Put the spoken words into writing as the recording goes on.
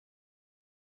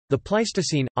The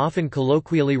Pleistocene, often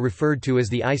colloquially referred to as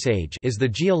the Ice Age, is the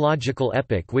geological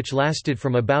epoch which lasted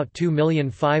from about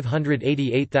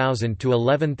 2,588,000 to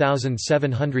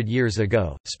 11,700 years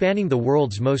ago, spanning the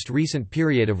world's most recent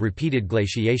period of repeated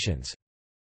glaciations.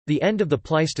 The end of the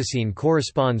Pleistocene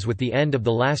corresponds with the end of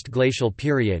the last glacial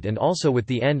period and also with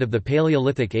the end of the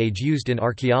Paleolithic age used in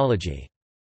archaeology.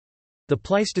 The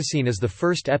Pleistocene is the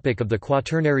first epoch of the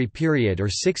Quaternary period or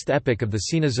sixth epoch of the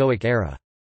Cenozoic era.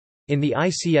 In the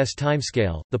ICS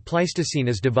timescale, the Pleistocene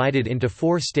is divided into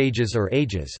four stages or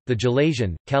ages: the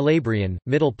Gelasian, Calabrian,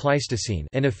 Middle Pleistocene,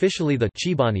 and officially the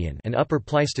Chibanian, and Upper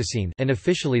Pleistocene, and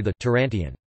officially the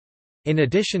Turantian. In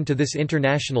addition to this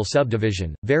international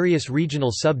subdivision, various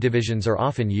regional subdivisions are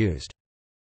often used.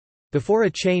 Before a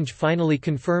change finally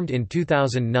confirmed in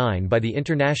 2009 by the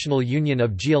International Union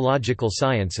of Geological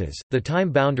Sciences, the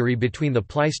time boundary between the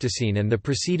Pleistocene and the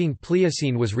preceding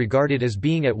Pliocene was regarded as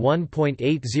being at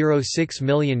 1.806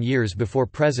 million years before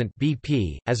present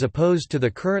 (BP), as opposed to the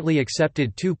currently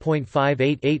accepted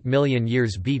 2.588 million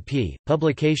years BP.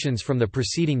 Publications from the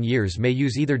preceding years may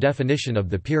use either definition of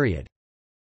the period.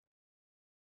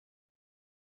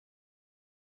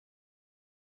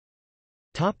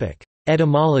 Topic: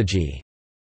 Etymology.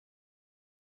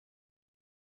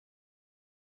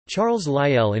 Charles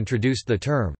Lyell introduced the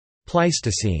term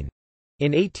Pleistocene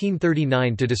in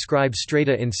 1839 to describe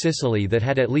strata in Sicily that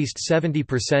had at least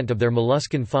 70% of their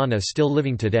molluscan fauna still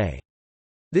living today.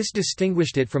 This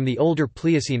distinguished it from the older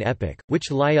Pliocene epoch,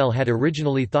 which Lyell had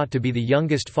originally thought to be the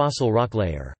youngest fossil rock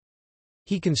layer.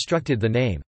 He constructed the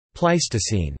name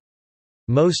Pleistocene,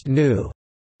 most new,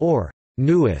 or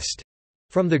newest,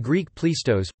 from the Greek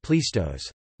pleistos, pleistos,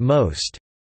 most,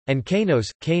 and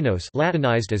kainos, kainos,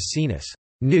 Latinized as Caenus,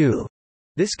 new.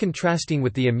 This contrasting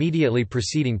with the immediately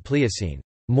preceding Pliocene,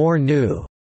 more new,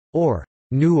 or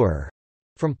newer,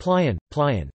 from plion,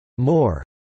 plion, more,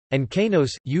 and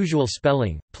kainos, usual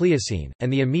spelling, Pliocene,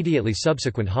 and the immediately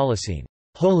subsequent Holocene,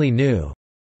 wholly new,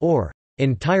 or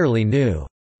entirely new,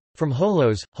 from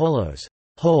holos, holos,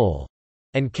 whole,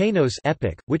 and kainos,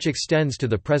 epoch, which extends to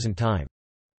the present time.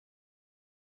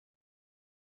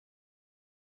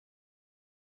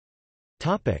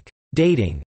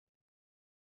 Dating.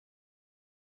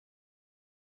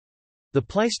 The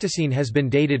Pleistocene has been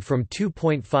dated from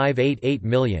 2.588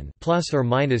 million plus or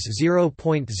minus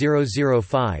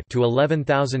 0.005 to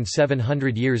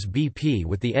 11,700 years BP,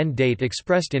 with the end date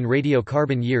expressed in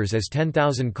radiocarbon years as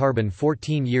 10,000 carbon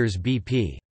 14 years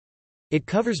BP. It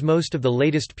covers most of the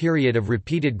latest period of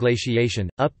repeated glaciation,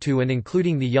 up to and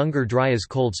including the Younger Dryas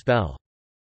cold spell.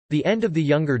 The end of the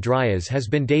Younger Dryas has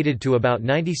been dated to about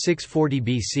 9640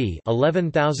 BC,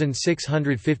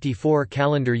 11,654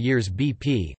 calendar years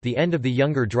BP. The end of the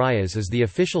Younger Dryas is the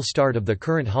official start of the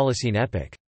current Holocene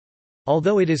epoch.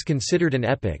 Although it is considered an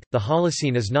epoch, the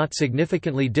Holocene is not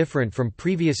significantly different from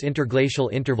previous interglacial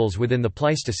intervals within the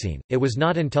Pleistocene. It was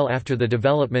not until after the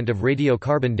development of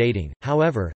radiocarbon dating,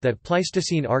 however, that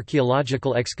Pleistocene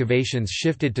archaeological excavations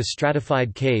shifted to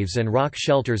stratified caves and rock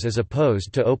shelters as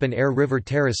opposed to open-air river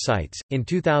terrace sites. In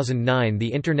 2009,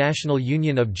 the International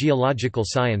Union of Geological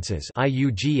Sciences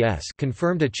 (IUGS)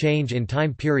 confirmed a change in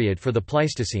time period for the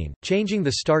Pleistocene, changing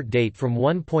the start date from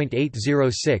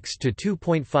 1.806 to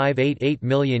 2.588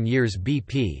 million years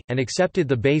BP, and accepted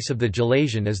the base of the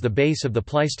Gelasian as the base of the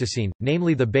Pleistocene,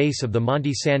 namely the base of the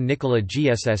Monte San Nicola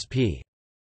GSSP.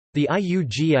 The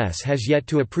IUGS has yet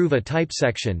to approve a type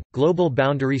section, Global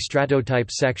Boundary Stratotype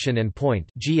Section and Point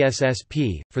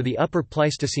 (GSSP), for the Upper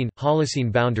Pleistocene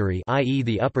Holocene boundary, i.e.,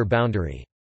 the upper boundary.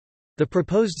 The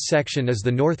proposed section is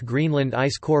the North Greenland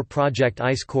Ice Core Project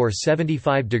Ice Core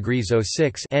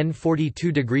 75°06 N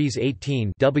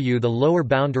 42°18 W. The lower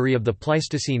boundary of the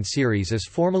Pleistocene series is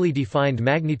formally defined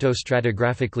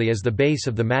magnetostratigraphically as the base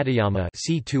of the Matayama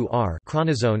C2R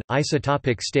chronozone,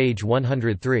 isotopic stage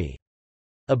 103.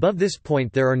 Above this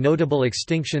point there are notable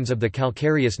extinctions of the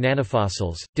calcareous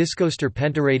nanofossils, Discoster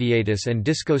pentaradiatus and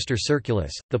Discoster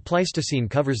circulus. The Pleistocene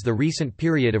covers the recent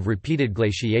period of repeated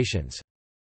glaciations.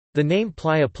 The name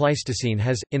Playa Pleistocene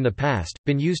has, in the past,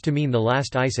 been used to mean the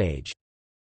last ice age.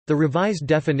 The revised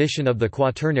definition of the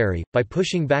Quaternary, by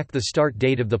pushing back the start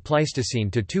date of the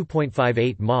Pleistocene to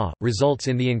 2.58 Ma, results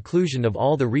in the inclusion of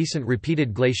all the recent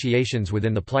repeated glaciations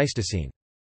within the Pleistocene.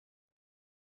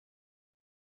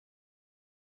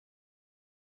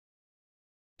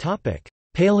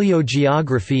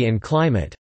 Paleogeography and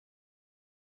climate.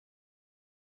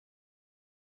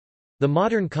 The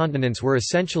modern continents were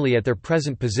essentially at their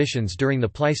present positions during the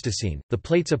Pleistocene, the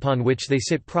plates upon which they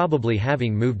sit probably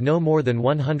having moved no more than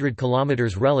 100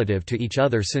 km relative to each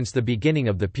other since the beginning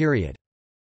of the period.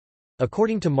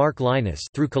 According to Mark Linus,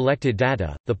 through collected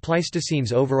data, the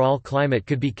Pleistocene's overall climate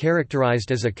could be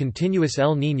characterized as a continuous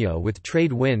El Niño with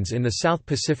trade winds in the South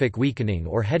Pacific weakening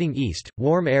or heading east,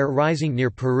 warm air rising near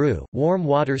Peru, warm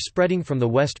water spreading from the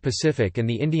West Pacific and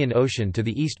the Indian Ocean to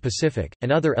the East Pacific,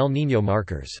 and other El Niño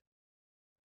markers.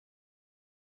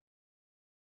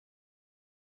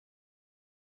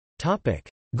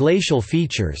 Glacial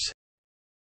features.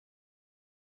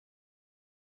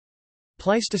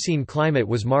 Pleistocene climate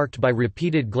was marked by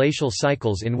repeated glacial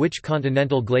cycles in which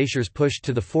continental glaciers pushed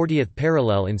to the 40th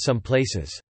parallel in some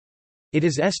places. It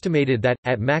is estimated that,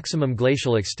 at maximum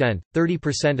glacial extent,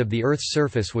 30% of the Earth's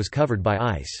surface was covered by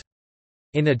ice.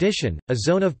 In addition, a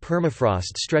zone of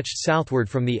permafrost stretched southward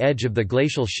from the edge of the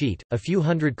glacial sheet, a few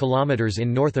hundred kilometers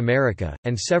in North America,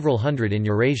 and several hundred in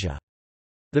Eurasia.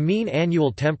 The mean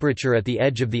annual temperature at the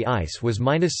edge of the ice was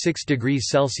 -6 degrees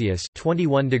Celsius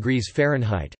 (21 degrees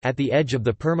Fahrenheit), at the edge of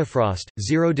the permafrost,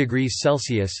 0 degrees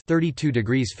Celsius (32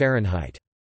 degrees Fahrenheit).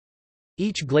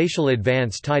 Each glacial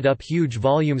advance tied up huge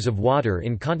volumes of water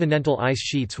in continental ice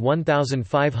sheets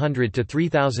 1,500 to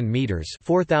 3,000 meters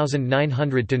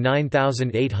 (4,900 to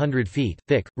 9,800 feet)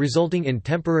 thick, resulting in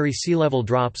temporary sea level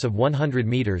drops of 100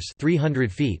 meters (300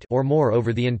 feet) or more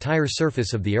over the entire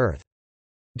surface of the Earth.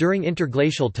 During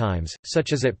interglacial times,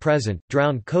 such as at present,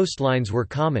 drowned coastlines were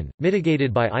common,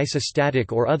 mitigated by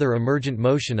isostatic or other emergent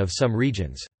motion of some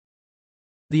regions.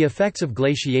 The effects of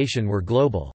glaciation were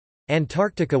global.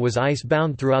 Antarctica was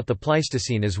ice-bound throughout the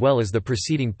Pleistocene as well as the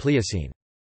preceding Pliocene.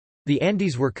 The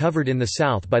Andes were covered in the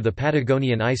south by the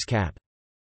Patagonian ice cap.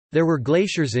 There were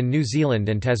glaciers in New Zealand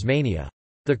and Tasmania.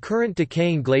 The current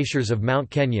decaying glaciers of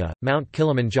Mount Kenya, Mount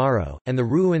Kilimanjaro, and the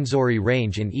Ruwenzori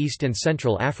Range in East and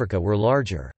Central Africa were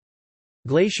larger.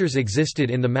 Glaciers existed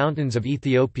in the mountains of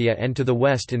Ethiopia and to the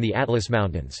west in the Atlas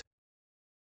Mountains.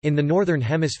 In the Northern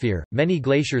Hemisphere, many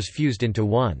glaciers fused into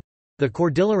one. The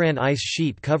Cordilleran ice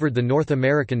sheet covered the North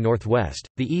American Northwest,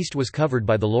 the east was covered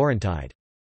by the Laurentide.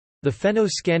 The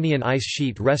Fenno-Scandinavian ice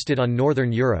sheet rested on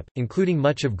northern Europe, including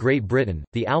much of Great Britain,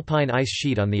 the Alpine ice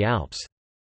sheet on the Alps.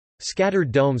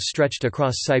 Scattered domes stretched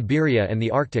across Siberia and the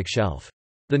Arctic shelf.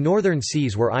 The northern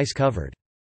seas were ice-covered.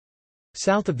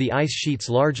 South of the ice sheets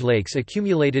large lakes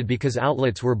accumulated because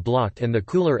outlets were blocked and the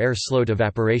cooler air slowed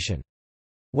evaporation.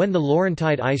 When the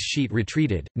Laurentide ice sheet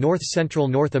retreated, north-central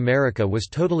North America was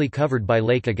totally covered by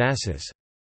Lake Agassiz.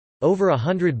 Over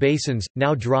 100 basins,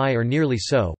 now dry or nearly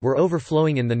so, were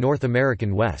overflowing in the North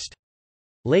American West.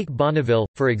 Lake Bonneville,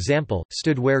 for example,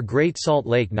 stood where Great Salt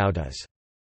Lake now does.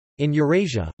 In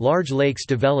Eurasia, large lakes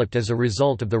developed as a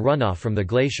result of the runoff from the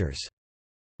glaciers.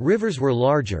 Rivers were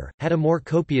larger, had a more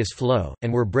copious flow,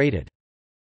 and were braided.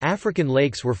 African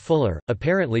lakes were fuller,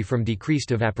 apparently from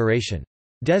decreased evaporation.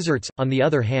 Deserts, on the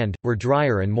other hand, were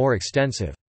drier and more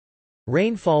extensive.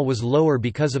 Rainfall was lower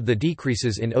because of the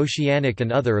decreases in oceanic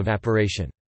and other evaporation.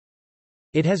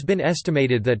 It has been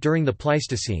estimated that during the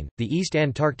Pleistocene, the East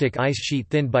Antarctic ice sheet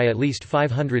thinned by at least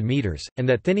 500 meters, and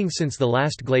that thinning since the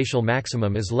last glacial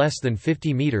maximum is less than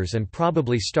 50 meters and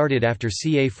probably started after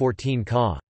ca 14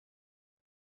 Ca.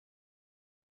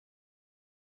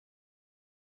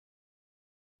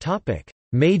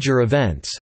 Major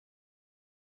events.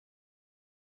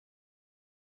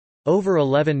 Over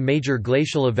 11 major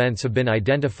glacial events have been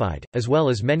identified, as well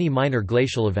as many minor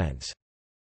glacial events.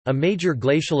 A major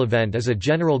glacial event is a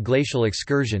general glacial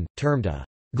excursion, termed a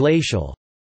glacial.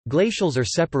 Glacials are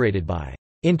separated by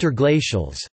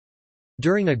interglacials.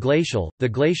 During a glacial, the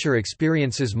glacier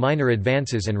experiences minor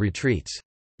advances and retreats.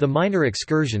 The minor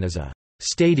excursion is a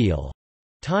stadial.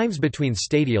 Times between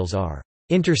stadials are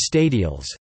interstadials.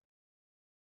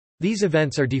 These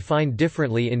events are defined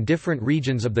differently in different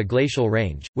regions of the glacial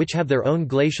range, which have their own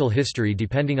glacial history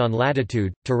depending on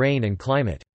latitude, terrain and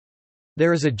climate.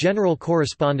 There is a general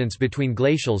correspondence between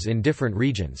glacials in different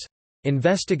regions.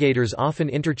 Investigators often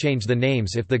interchange the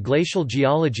names if the glacial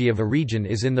geology of a region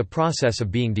is in the process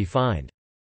of being defined.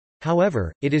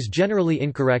 However, it is generally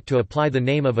incorrect to apply the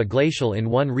name of a glacial in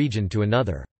one region to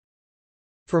another.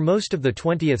 For most of the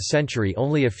 20th century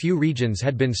only a few regions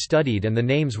had been studied and the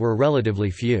names were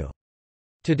relatively few.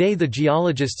 Today the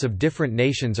geologists of different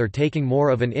nations are taking more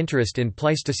of an interest in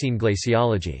Pleistocene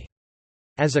glaciology.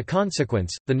 As a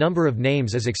consequence, the number of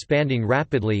names is expanding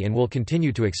rapidly and will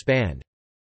continue to expand.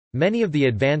 Many of the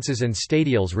advances and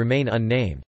stadials remain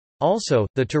unnamed. Also,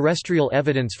 the terrestrial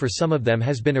evidence for some of them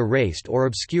has been erased or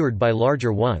obscured by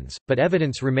larger ones, but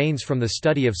evidence remains from the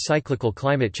study of cyclical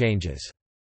climate changes.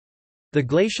 The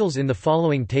glacials in the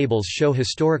following tables show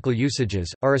historical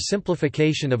usages, are a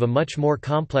simplification of a much more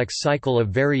complex cycle of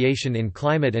variation in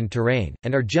climate and terrain,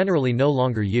 and are generally no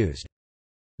longer used.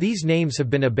 These names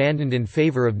have been abandoned in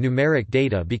favor of numeric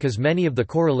data because many of the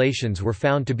correlations were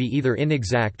found to be either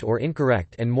inexact or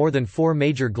incorrect, and more than 4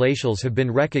 major glacials have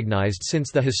been recognized since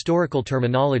the historical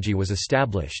terminology was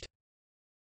established.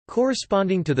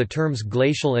 Corresponding to the terms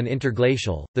glacial and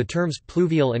interglacial, the terms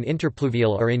pluvial and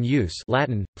interpluvial are in use.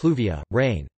 Latin, pluvia,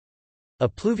 rain. A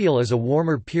pluvial is a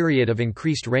warmer period of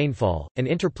increased rainfall, an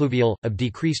interpluvial, of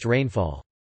decreased rainfall.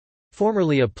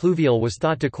 Formerly a pluvial was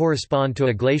thought to correspond to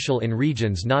a glacial in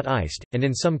regions not iced, and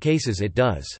in some cases it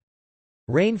does.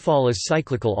 Rainfall is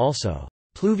cyclical also.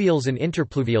 Pluvials and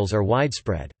interpluvials are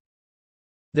widespread.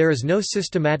 There is no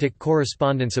systematic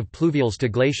correspondence of pluvials to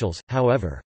glacials,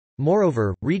 however.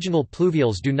 Moreover, regional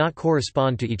pluvials do not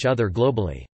correspond to each other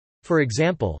globally. For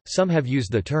example, some have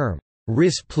used the term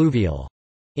ris pluvial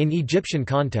in Egyptian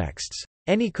contexts.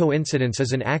 Any coincidence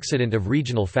is an accident of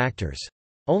regional factors.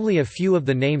 Only a few of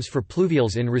the names for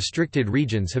pluvials in restricted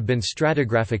regions have been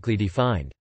stratigraphically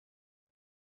defined.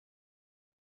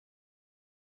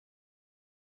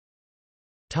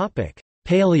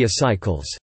 Palaeocycles.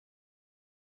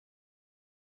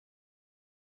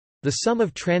 The sum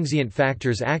of transient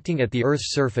factors acting at the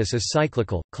Earth's surface is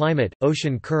cyclical: climate,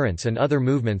 ocean currents and other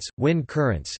movements, wind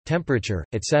currents, temperature,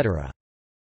 etc.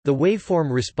 The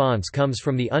waveform response comes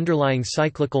from the underlying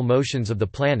cyclical motions of the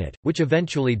planet, which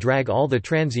eventually drag all the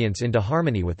transients into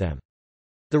harmony with them.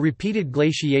 The repeated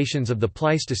glaciations of the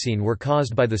Pleistocene were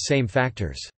caused by the same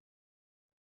factors.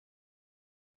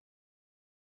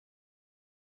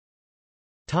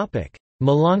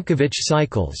 Milankovitch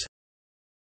cycles.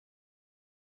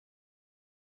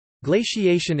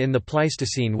 Glaciation in the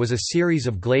Pleistocene was a series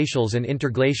of glacials and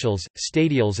interglacials,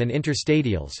 stadials and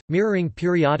interstadials, mirroring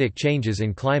periodic changes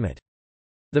in climate.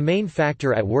 The main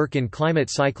factor at work in climate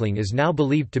cycling is now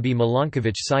believed to be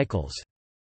Milankovitch cycles.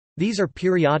 These are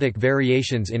periodic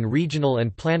variations in regional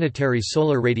and planetary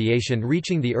solar radiation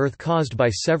reaching the Earth caused by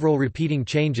several repeating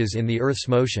changes in the Earth's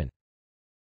motion.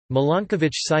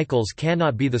 Milankovitch cycles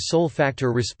cannot be the sole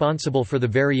factor responsible for the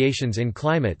variations in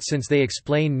climate, since they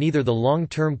explain neither the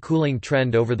long-term cooling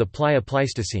trend over the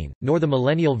Playa-Pleistocene, nor the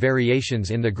millennial variations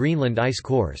in the Greenland ice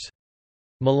cores.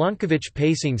 Milankovitch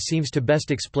pacing seems to best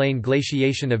explain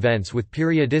glaciation events with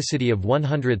periodicity of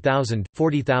 100,000,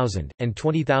 40,000, and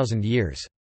 20,000 years.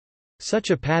 Such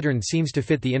a pattern seems to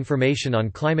fit the information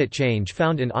on climate change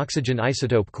found in oxygen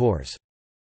isotope cores.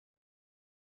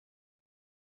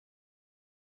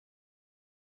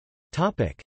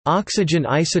 Oxygen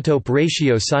isotope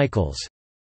ratio cycles.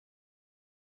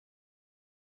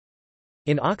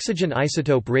 In oxygen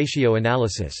isotope ratio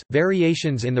analysis,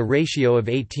 variations in the ratio of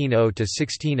 18O to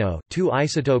 16O, two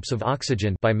isotopes of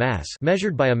oxygen by mass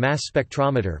measured by a mass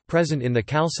spectrometer present in the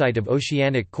calcite of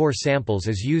oceanic core samples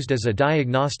is used as a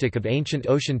diagnostic of ancient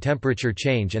ocean temperature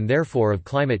change and therefore of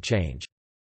climate change.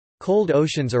 Cold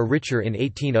oceans are richer in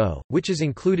 18O, which is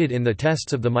included in the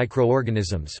tests of the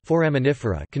microorganisms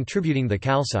foraminifera contributing the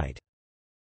calcite.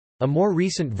 A more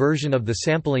recent version of the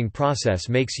sampling process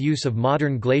makes use of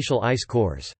modern glacial ice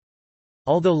cores.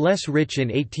 Although less rich in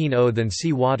 18O than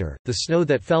sea water, the snow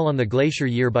that fell on the glacier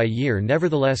year by year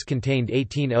nevertheless contained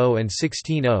 18O and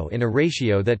 16O in a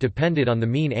ratio that depended on the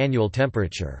mean annual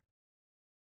temperature.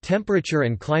 Temperature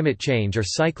and climate change are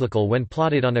cyclical when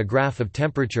plotted on a graph of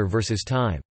temperature versus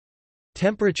time.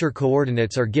 Temperature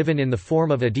coordinates are given in the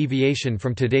form of a deviation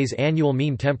from today's annual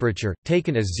mean temperature,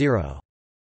 taken as 0.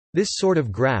 This sort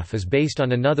of graph is based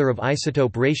on another of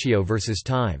isotope ratio versus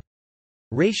time.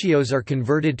 Ratios are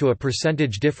converted to a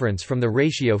percentage difference from the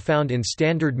ratio found in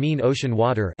standard mean ocean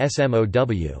water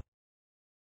 (SMOW).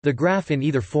 The graph in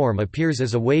either form appears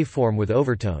as a waveform with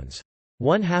overtones.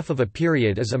 One half of a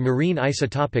period is a marine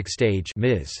isotopic stage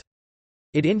 (MIS).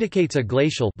 It indicates a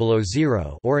glacial below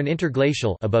 0 or an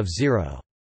interglacial above 0.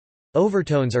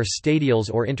 Overtones are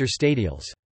stadials or interstadials.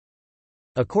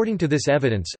 According to this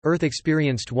evidence, Earth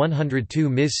experienced 102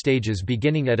 MIS stages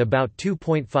beginning at about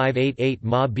 2.588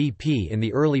 Ma BP in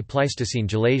the early Pleistocene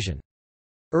gelation.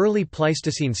 Early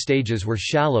Pleistocene stages were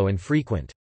shallow and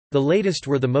frequent. The latest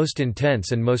were the most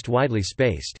intense and most widely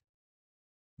spaced.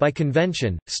 By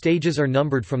convention, stages are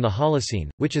numbered from the Holocene,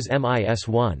 which is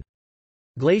MIS1.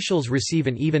 Glacials receive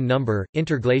an even number,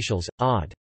 interglacials,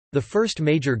 odd. The first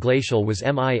major glacial was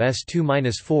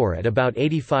MIS2-4 at about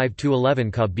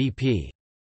 85–11 Ka BP.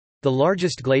 The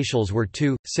largest glacials were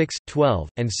 2, 6, 12,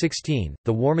 and 16,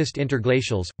 the warmest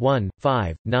interglacials, 1,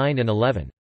 5, 9 and 11.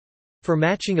 For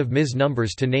matching of MIS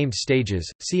numbers to named stages,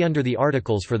 see under the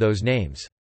articles for those names.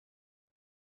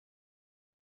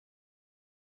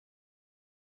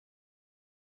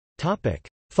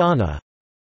 Fauna.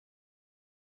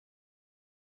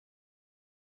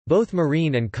 Both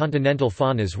marine and continental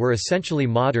faunas were essentially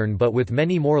modern but with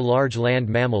many more large land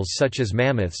mammals such as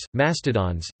mammoths,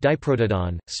 mastodons,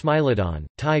 diprotodon, smilodon,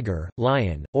 tiger,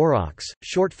 lion, aurochs,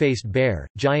 short-faced bear,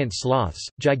 giant sloths,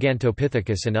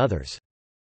 gigantopithecus and others.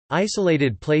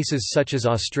 Isolated places such as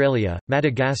Australia,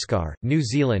 Madagascar, New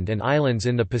Zealand and islands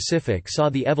in the Pacific saw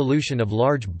the evolution of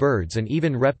large birds and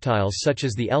even reptiles such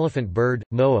as the elephant bird,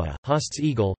 moa, Haast's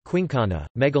eagle, quincana,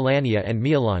 megalania and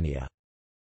mealania.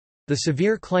 The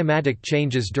severe climatic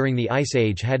changes during the Ice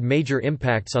Age had major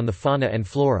impacts on the fauna and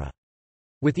flora.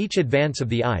 With each advance of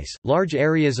the ice, large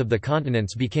areas of the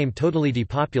continents became totally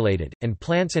depopulated, and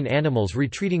plants and animals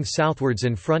retreating southwards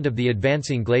in front of the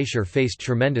advancing glacier faced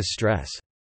tremendous stress.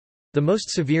 The most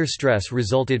severe stress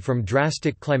resulted from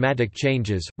drastic climatic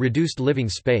changes, reduced living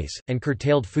space, and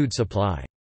curtailed food supply.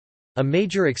 A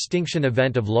major extinction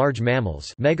event of large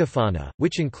mammals megafauna,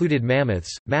 which included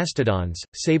mammoths, mastodons,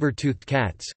 saber-toothed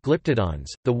cats, glyptodons,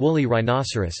 the woolly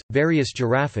rhinoceros, various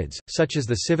giraffids, such as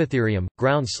the civatherium,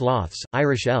 ground sloths,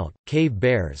 Irish elk, cave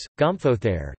bears,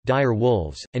 gomphothere, dire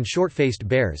wolves, and short-faced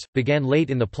bears, began late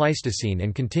in the Pleistocene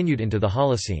and continued into the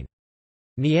Holocene.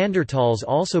 Neanderthals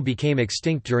also became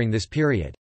extinct during this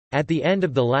period. At the end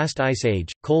of the last ice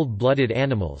age, cold-blooded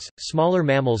animals, smaller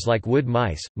mammals like wood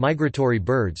mice, migratory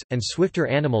birds, and swifter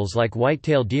animals like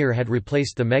white-tailed deer had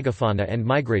replaced the megafauna and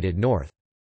migrated north.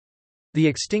 The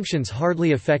extinctions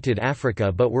hardly affected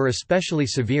Africa but were especially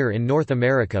severe in North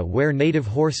America where native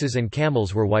horses and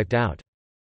camels were wiped out.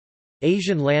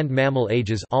 Asian land mammal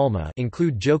ages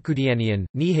include Jokudianian,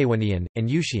 Nihewanian, and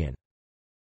Eutian.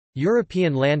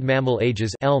 European land mammal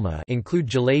ages include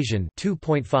Gelasian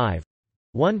 2.5,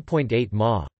 1.8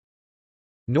 Ma.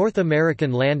 North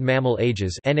American land mammal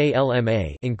ages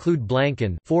include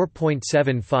Blancan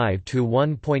 4.75 to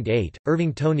 1.8,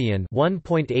 Irvingtonian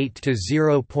 1.8 to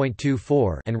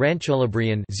 0.24, and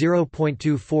Rancholabrian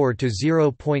 0.24 to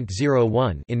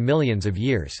 0.01 in millions of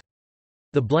years.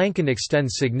 The Blancan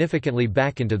extends significantly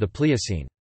back into the Pliocene.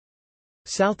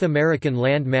 South American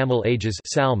land mammal ages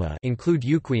include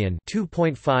Uquian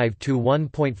 2.5 to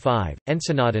 1.5,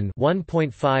 Ensenadan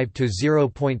 1.5 to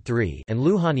 0.3, and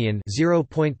Luhanian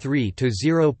 0.3 to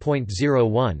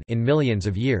 0.01 in millions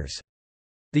of years.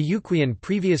 The Uquian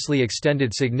previously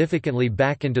extended significantly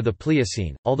back into the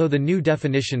Pliocene, although the new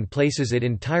definition places it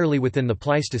entirely within the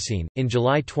Pleistocene. In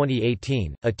July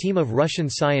 2018, a team of Russian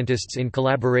scientists in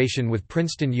collaboration with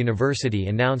Princeton University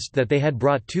announced that they had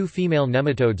brought two female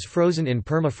nematodes frozen in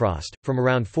permafrost, from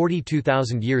around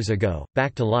 42,000 years ago,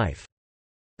 back to life.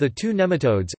 The two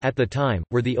nematodes, at the time,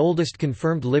 were the oldest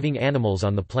confirmed living animals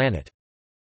on the planet.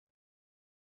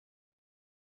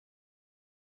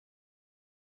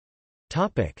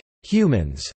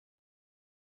 Humans.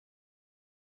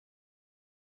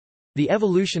 The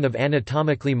evolution of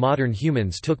anatomically modern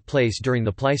humans took place during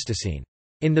the Pleistocene.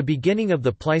 In the beginning of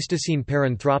the Pleistocene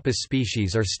Paranthropus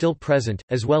species are still present,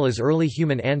 as well as early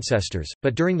human ancestors,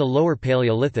 but during the Lower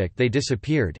Paleolithic they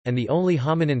disappeared, and the only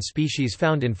hominin species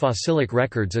found in fossilic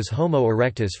records is Homo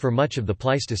erectus for much of the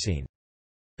Pleistocene.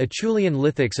 Acheulean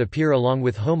lithics appear along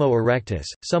with Homo erectus,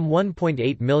 some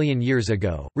 1.8 million years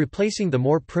ago, replacing the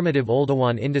more primitive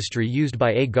Oldowan industry used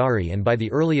by A. gari and by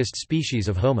the earliest species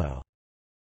of Homo.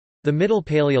 The Middle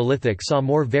Paleolithic saw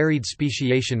more varied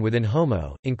speciation within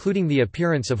Homo, including the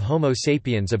appearance of Homo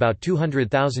sapiens about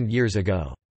 200,000 years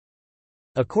ago.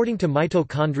 According to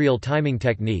mitochondrial timing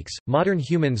techniques, modern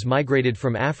humans migrated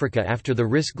from Africa after the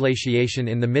Riss glaciation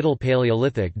in the Middle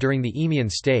Paleolithic during the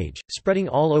Eemian stage, spreading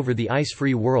all over the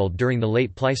ice-free world during the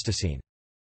late Pleistocene.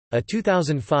 A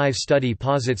 2005 study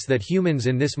posits that humans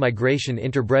in this migration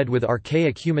interbred with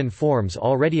archaic human forms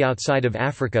already outside of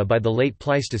Africa by the late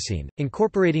Pleistocene,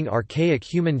 incorporating archaic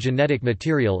human genetic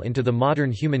material into the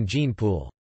modern human gene pool.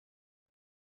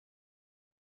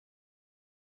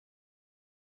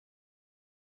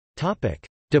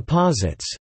 Deposits.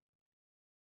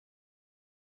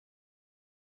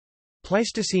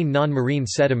 Pleistocene non-marine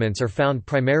sediments are found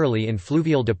primarily in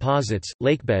fluvial deposits,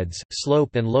 lakebeds,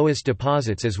 slope and loess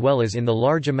deposits as well as in the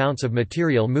large amounts of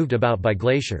material moved about by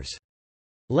glaciers.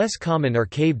 Less common are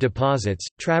cave deposits,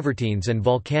 travertines and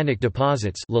volcanic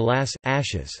deposits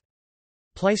ashes.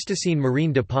 Pleistocene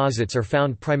marine deposits are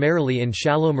found primarily in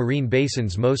shallow marine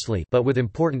basins mostly but with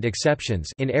important exceptions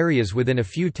in areas within a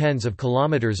few tens of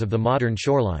kilometers of the modern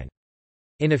shoreline.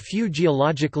 In a few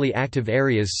geologically active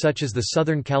areas such as the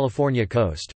Southern California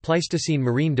coast, Pleistocene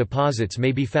marine deposits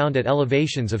may be found at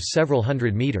elevations of several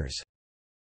hundred meters.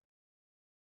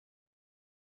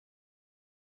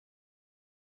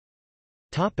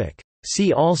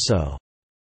 See also: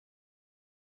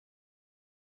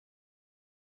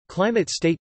 Climate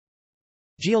state,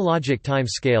 Geologic time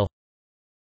scale,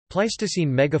 Pleistocene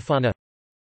megafauna.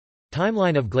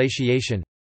 Timeline of glaciation.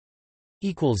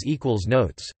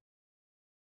 Notes